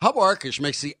this. Hub Arkush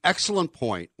makes the excellent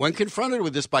point when confronted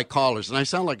with this by callers, and I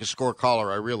sound like a score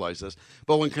caller. I realize this,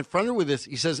 but when confronted with this,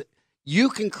 he says you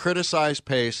can criticize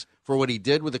Pace for what he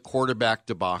did with the quarterback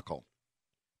debacle.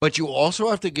 But you also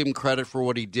have to give him credit for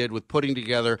what he did with putting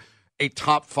together a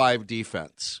top 5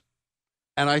 defense.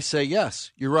 And I say,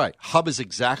 yes, you're right. Hub is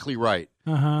exactly right.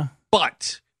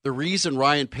 But the reason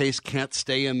Ryan Pace can't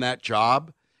stay in that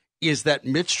job is that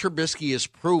Mitch Trubisky is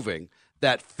proving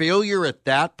that failure at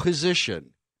that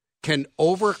position can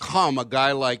overcome a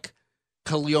guy like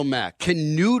Khalil Mack,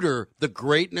 can neuter the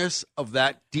greatness of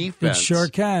that defense. It sure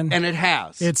can. And it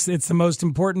has. It's the most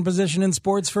important position in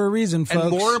sports for a reason, folks. And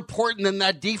more important than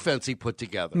that defense he put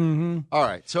together. All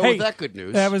right. So with that good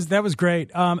news. That was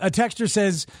great. A texter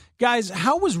says, guys,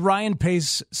 how was Ryan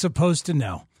Pace supposed to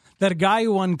know that a guy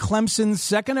who won Clemson's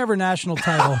second ever national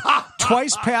title,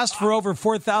 twice passed for over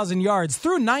 4,000 yards,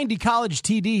 threw 90 college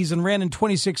TDs and ran in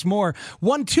 26 more,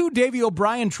 won 2 Davey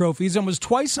O'Brien trophies, and was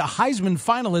twice a Heisman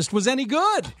finalist, was any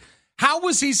good? How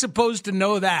was he supposed to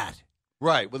know that?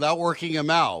 Right, without working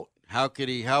him out. How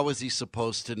was he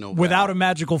supposed to know Without that? a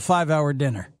magical 5-hour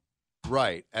dinner.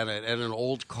 Right, and an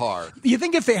old car. You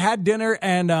think if they had dinner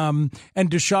and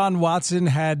Deshaun Watson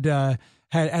had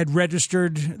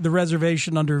registered the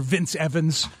reservation under Vince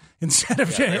Evans instead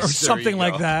of or something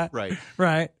like that?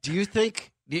 Right. Do you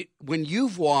think when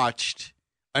you've watched?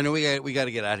 I know we got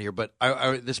to get out of here, but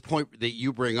this point that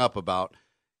you bring up about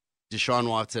Deshaun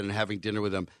Watson and having dinner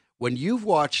with him, when you've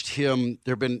watched him,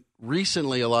 there have been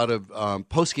recently a lot of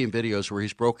post-game videos where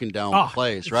he's broken down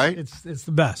plays, right? It's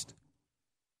the best.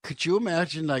 Could you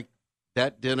imagine like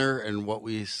that dinner and what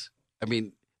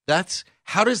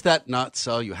how does that not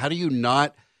sell you? How do you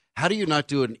not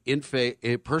do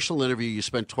a personal interview? You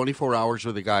spend 24 hours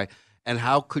with a guy, and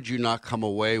how could you not come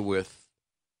away with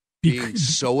being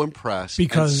so impressed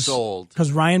and sold?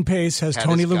 Because Ryan Pace has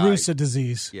Tony La Russa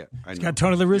disease. Yeah, I know. He's got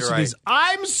Tony La Russa disease.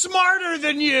 I'm smarter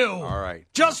than you. All right.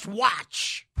 Just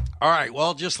watch. All right.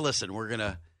 Well, just listen. We're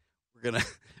gonna.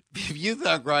 If you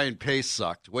thought Ryan Pace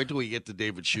sucked, wait till we get to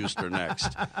David Schuster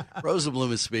next. Rosenblum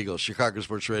and Spiegel, Chicago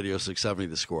Sports Radio 670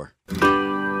 The Score.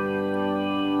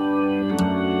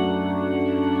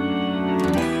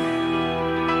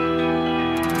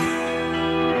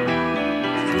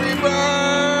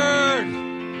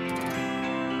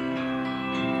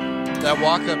 That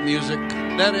walk-up music,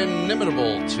 that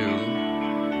inimitable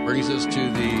tune, brings us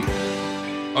to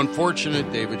the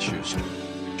unfortunate David Schuster,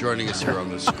 joining us here on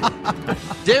the Score.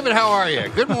 David, how are you?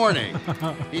 Good morning.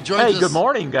 Good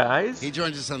morning, guys. He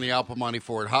joins us on the Al Piemonte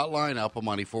Ford hotline, Al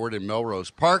Piemonte Ford in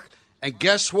Melrose Park. And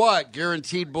guess what?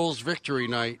 Guaranteed Bulls victory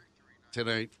night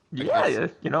tonight. Yeah,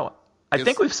 I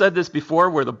think we've said this before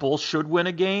where the Bulls should win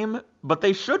a game, but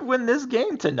they should win this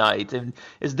game tonight. And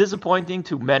as disappointing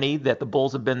to many that the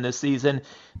Bulls have been this season,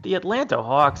 the Atlanta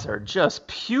Hawks are just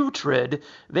putrid.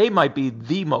 They might be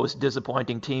the most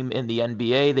disappointing team in the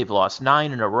NBA. They've lost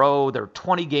 9 in a row. They're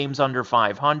 20 games under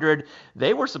 500.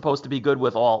 They were supposed to be good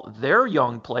with all their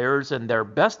young players, and their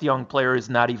best young player is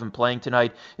not even playing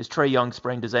tonight. As Trae Young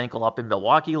sprained his ankle up in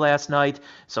Milwaukee last night,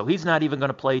 so he's not even going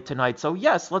to play tonight. So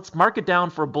yes, let's mark it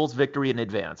down for a Bulls victory in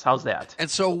advance. How's that?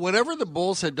 And so whatever the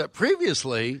Bulls had done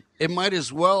previously, it might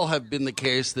as well have been the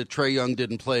case that Trae Young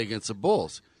didn't play against the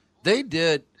Bulls. They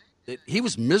did. He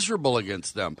was miserable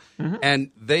against them,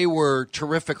 and they were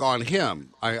terrific on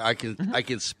him. I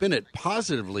can spin it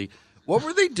positively. What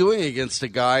were they doing against a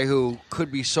guy who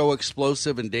could be so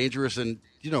explosive and dangerous and,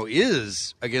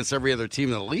 is against every other team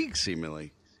in the league,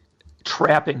 seemingly?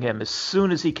 Trapping him as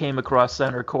soon as he came across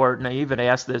center court. And I even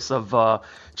asked this of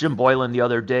Jim Boylan the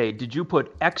other day. Did you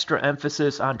put extra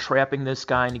emphasis on trapping this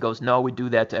guy? And he goes, no, we do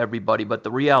that to everybody. But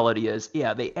the reality is,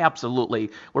 yeah, they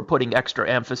absolutely were putting extra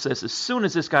emphasis. As soon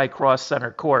as this guy crossed center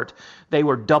court, they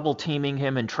were double teaming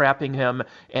him and trapping him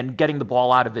and getting the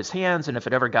ball out of his hands. And if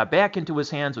it ever got back into his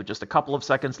hands with just a couple of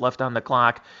seconds left on the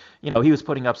clock, he was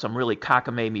putting up some really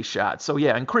cockamamie shots. So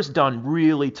yeah, and Chris Dunn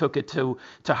really took it to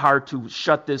heart to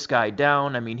shut this guy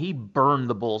down. I mean, he burned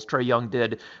the Bulls. Trae Young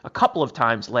did a couple of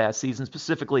times last season,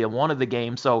 specifically in one of the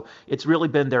games. So it's really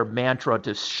been their mantra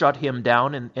to shut him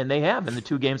down, and they have in the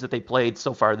 2 games that they played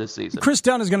so far this season. Chris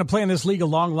Dunn is going to play in this league a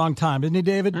long, long time, isn't he,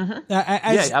 David?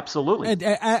 Yeah, absolutely.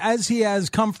 As he has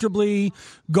comfortably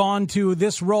gone to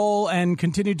this role and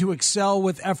continued to excel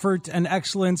with effort and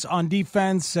excellence on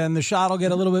defense, and the shot will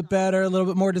get a little bit better, a little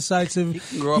bit more decisive. He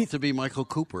can grow up to be Michael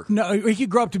Cooper. No, he could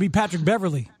grow up to be Patrick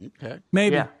Beverly. Okay.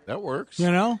 Maybe. Yeah. That works.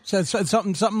 So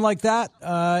something like that.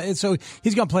 So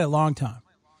he's going to play a long time.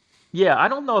 Yeah, I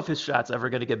don't know if his shot's ever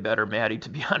going to get better, Matty, to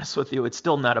be honest with you. It's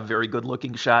still not a very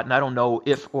good-looking shot, and I don't know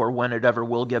if or when it ever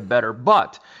will get better.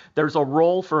 But there's a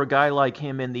role for a guy like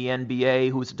him in the NBA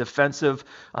who's a defensive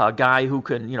guy who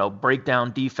can, break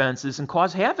down defenses and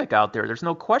cause havoc out there. There's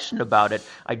no question about it.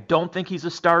 I don't think he's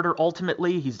a starter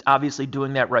ultimately. He's obviously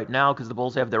doing that right now because the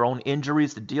Bulls have their own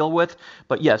injuries to deal with.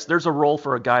 But yes, there's a role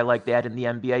for a guy like that in the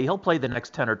NBA. He'll play the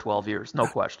next 10 or 12 years, no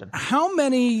question. How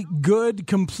many good,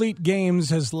 complete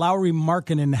games has Lauri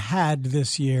Markkanen had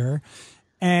this year,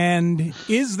 and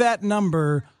is that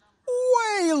number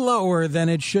way lower than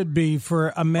it should be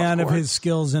for a man of his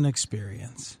skills and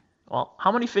experience? Well,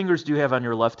 how many fingers do you have on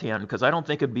your left hand? Because I don't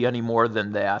think it'd be any more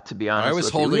than that, to be honest. I was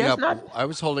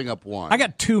holding up one. I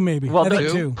got 2, maybe. Well,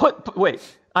 two. Wait.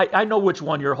 I know which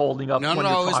one you're holding up. No,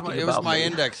 it was my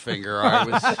index finger.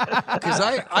 Because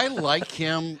I like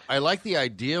him. I like the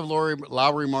idea of Lauri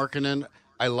Markkanen.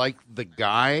 I like the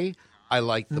guy. I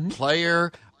like the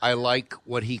player. I like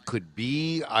what he could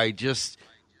be. I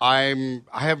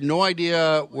have no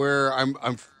idea where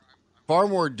I'm far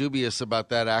more dubious about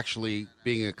that actually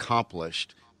being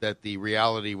accomplished, that the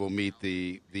reality will meet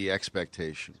the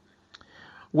expectation.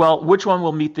 Well, which one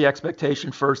will meet the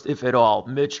expectation first, if at all?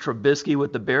 Mitch Trubisky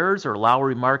with the Bears or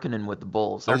Lauri Markkanen with the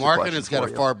Bulls? Well, Markkanen's got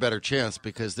a far better chance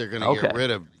because they're going to get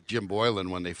rid of Jim Boylan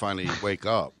when they finally wake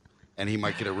up, and he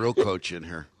might get a real coach in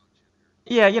here.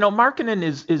 Yeah, Markkanen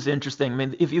is interesting. I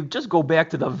mean, if you just go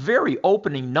back to the very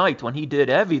opening night when he did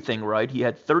everything right, he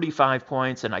had 35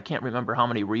 points, and I can't remember how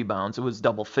many rebounds. It was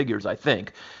double figures, I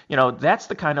think. That's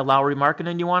the kind of Lauri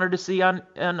Markkanen you wanted to see on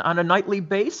a nightly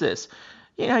basis.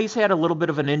 He's had a little bit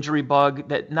of an injury bug,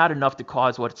 that not enough to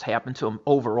cause what's happened to him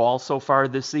overall so far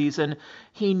this season.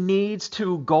 He needs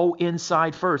to go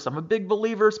inside first. I'm a big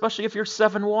believer, especially if you're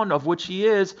 7-1, of which he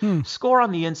is. Score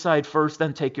on the inside first,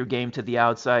 then take your game to the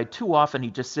outside. Too often he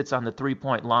just sits on the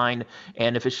three-point line,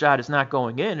 and if his shot is not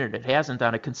going in, and it hasn't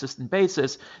on a consistent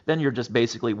basis, then you're just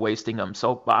basically wasting him.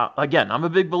 So, again, I'm a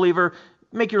big believer.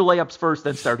 Make your layups first,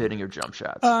 then start hitting your jump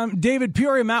shots. David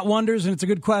Peoria, Matt wonders, and it's a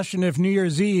good question, if New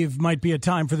Year's Eve might be a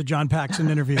time for the John Paxson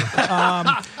interview.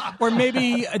 Or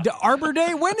maybe Arbor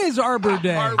Day? When is Arbor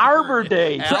Day? Arbor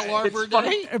Day. Arbor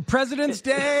Day? President's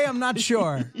Day? I'm not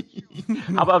sure.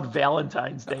 How about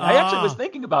Valentine's Day? I actually was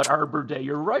thinking about Arbor Day.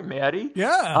 You're right, Maddie.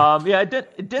 Yeah.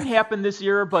 It didn't happen this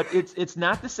year, but it's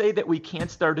not to say that we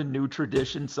can't start a new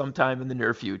tradition sometime in the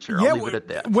near future. I'll leave it at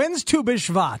that. When's Tu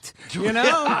B'Shvat?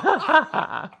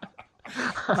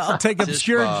 I'll take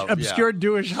obscure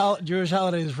Jewish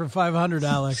holidays for $500,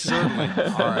 Alex. Certainly.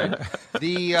 All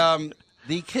right.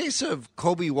 The case of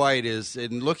Kobe White is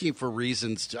in looking for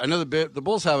reasons. I know the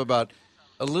Bulls have about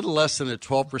a little less than a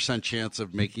 12% chance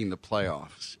of making the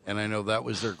playoffs, and I know that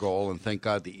was their goal. And thank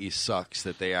God the East sucks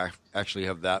that they actually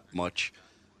have that much,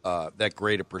 that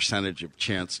great a percentage of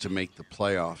chance to make the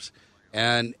playoffs.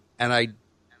 And I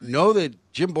know that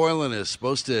Jim Boylan is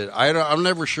supposed to. I'm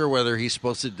never sure whether he's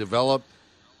supposed to develop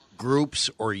groups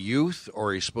or youth,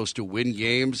 or he's supposed to win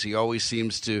games. He always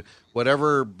seems to,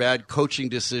 whatever bad coaching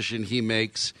decision he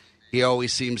makes, he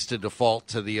always seems to default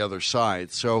to the other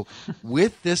side. So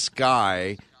with this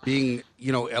guy being,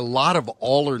 a lot of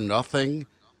all or nothing,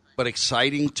 but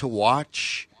exciting to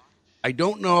watch, I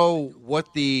don't know what's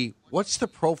the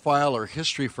profile or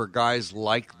history for guys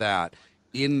like that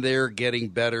in their getting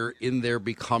better, in their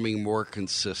becoming more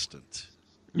consistent.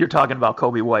 You're talking about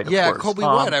Kobe White, of course. Kobe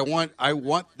White. I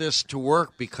want this to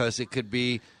work because it could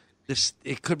be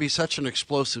such an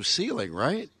explosive ceiling,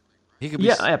 right?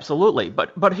 Absolutely.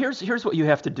 But here's what you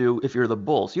have to do if you're the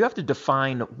Bulls. You have to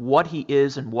define what he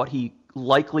is and what he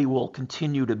likely will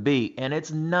continue to be, and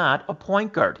it's not a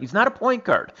point guard. He's not a point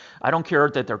guard. I don't care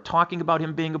that they're talking about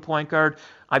him being a point guard.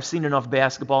 I've seen enough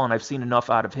basketball, and I've seen enough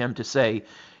out of him to say,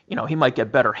 he might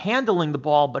get better handling the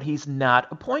ball, but he's not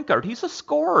a point guard. He's a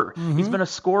scorer. Mm-hmm. He's been a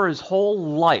scorer his whole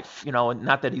life.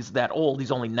 Not that he's that old.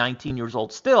 He's only 19 years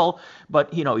old still,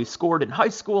 but, he scored in high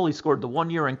school. He scored the 1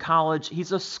 year in college.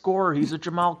 He's a scorer. He's a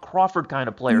Jamal Crawford kind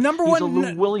of player. He's a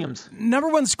Lou Williams. Number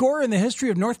one scorer in the history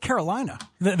of North Carolina,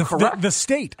 the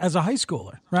state as a high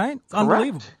schooler, right? It's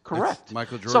unbelievable. Correct. It's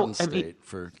Michael Jordan State,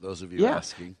 for those of you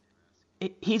asking.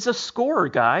 He's a scorer,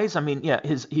 guys. I mean,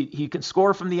 he can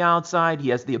score from the outside. He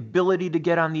has the ability to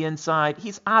get on the inside.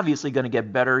 He's obviously going to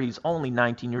get better. He's only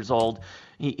 19 years old.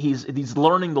 He's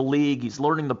learning the league. He's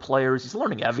learning the players. He's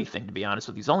learning everything, to be honest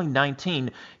with you. He's only 19.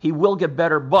 He will get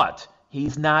better, but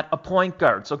he's not a point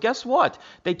guard. So guess what?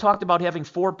 They talked about having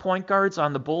 4 point guards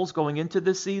on the Bulls going into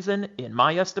this season. In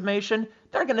my estimation,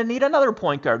 they're going to need another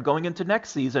point guard going into next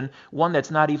season, one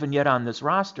that's not even yet on this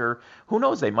roster. Who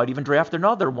knows? They might even draft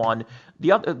another one.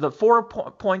 The 4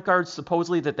 point guards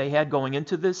supposedly that they had going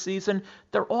into this season,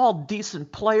 they're all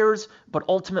decent players, but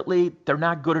ultimately they're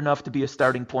not good enough to be a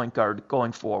starting point guard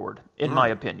going forward, in my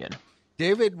opinion.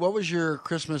 David, what was your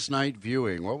Christmas night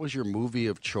viewing? What was your movie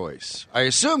of choice? I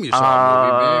assume you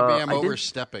saw a movie. Maybe I'm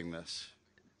overstepping this.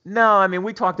 No, I mean,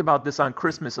 we talked about this on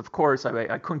Christmas, of course.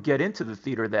 I couldn't get into the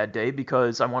theater that day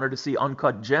because I wanted to see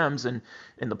Uncut Gems, and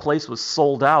the place was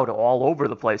sold out all over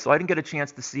the place. So I didn't get a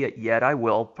chance to see it yet. I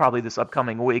will, probably this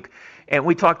upcoming week. And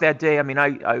we talked that day. I mean,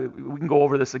 we can go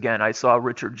over this again. I saw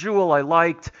Richard Jewell I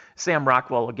liked. Sam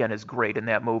Rockwell, again, is great in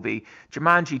that movie.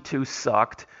 Jumanji 2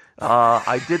 sucked.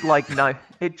 I did like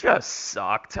it just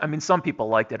sucked. I mean, some people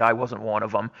liked it. I wasn't one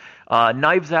of them.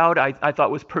 Knives Out, I thought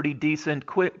was pretty decent.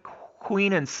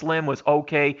 Queen and Slim was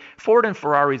okay. Ford and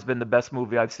Ferrari's been the best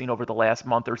movie I've seen over the last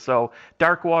month or so.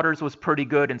 Dark Waters was pretty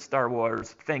good, and Star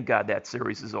Wars, thank God that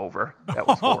series is over. That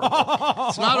was horrible.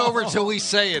 It's not over until we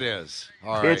say it is.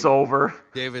 All right. It's over.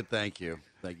 David, thank you.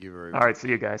 Thank you very much. All right, see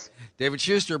you guys. David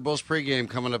Schuster, Bulls pregame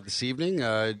coming up this evening.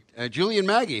 Julie and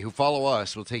Maggie, who follow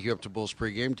us, will take you up to Bulls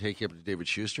pregame, take you up to David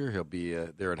Schuster. He'll be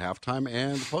there at halftime,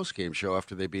 and the postgame show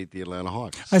after they beat the Atlanta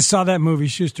Hawks. I saw that movie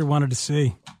Schuster wanted to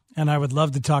see. And I would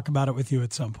love to talk about it with you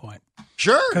at some point.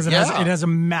 Sure, because it has a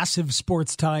massive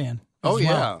sports tie-in. Oh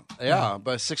well. yeah,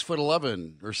 but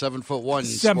 6'11" or 7'1" 7'1"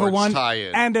 sports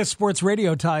tie-in, and a sports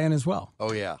radio tie-in as well.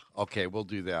 Oh yeah, okay, we'll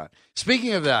do that.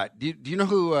 Speaking of that, do you know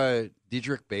who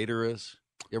Diedrich Bader is?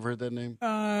 You ever heard that name?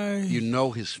 You know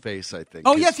his face, I think.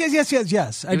 Oh yes. I do.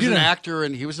 He was an actor,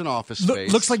 and he was in Office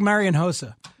Space. Looks like Marion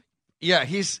Hossa. Yeah,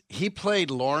 he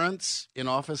played Lawrence in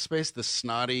Office Space, the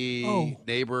snotty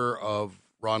neighbor of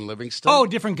Ron Livingston. Oh,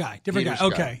 different guy.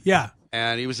 Okay, yeah.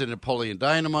 And he was in Napoleon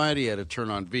Dynamite. He had to turn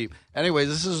on Veep. Anyway,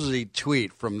 this is a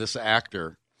tweet from this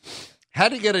actor.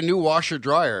 Had to get a new washer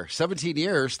dryer. 17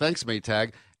 years. Thanks,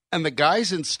 Maytag. And the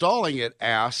guys installing it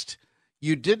asked,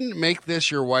 "You didn't make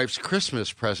this your wife's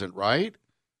Christmas present, right?"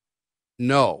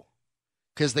 No.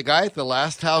 Because the guy at the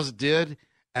last house did,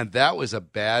 and that was a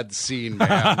bad scene,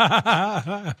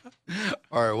 man.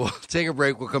 All right, we'll take a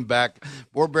break. We'll come back.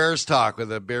 More Bears talk with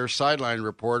a Bears sideline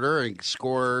reporter and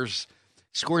Scores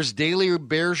Daily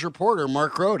Bears reporter,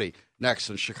 Mark Grody. Next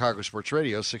on Chicago Sports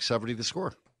Radio, 670 The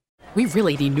Score. We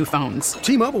really need new phones.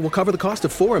 T-Mobile will cover the cost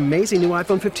of 4 amazing new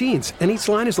iPhone 15s, and each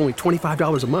line is only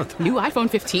 $25 a month. New iPhone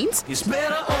 15s? It's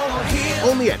better over here.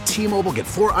 Only at T-Mobile, get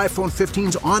 4 iPhone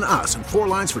 15s on us and 4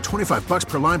 lines for $25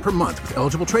 per line per month with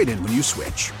eligible trade-in when you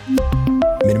switch.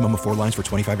 Minimum of 4 lines for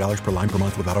 $25 per line per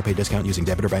month with autopay discount using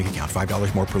debit or bank account.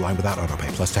 $5 more per line without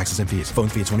autopay, plus taxes and fees. Phone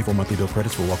fee at 24 monthly bill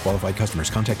credits for well-qualified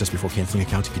customers. Contact us before canceling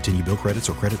account to continue bill credits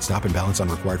or credit stop and balance on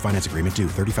required finance agreement due.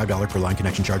 $35 per line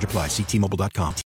connection charge applies. See T-Mobile.com.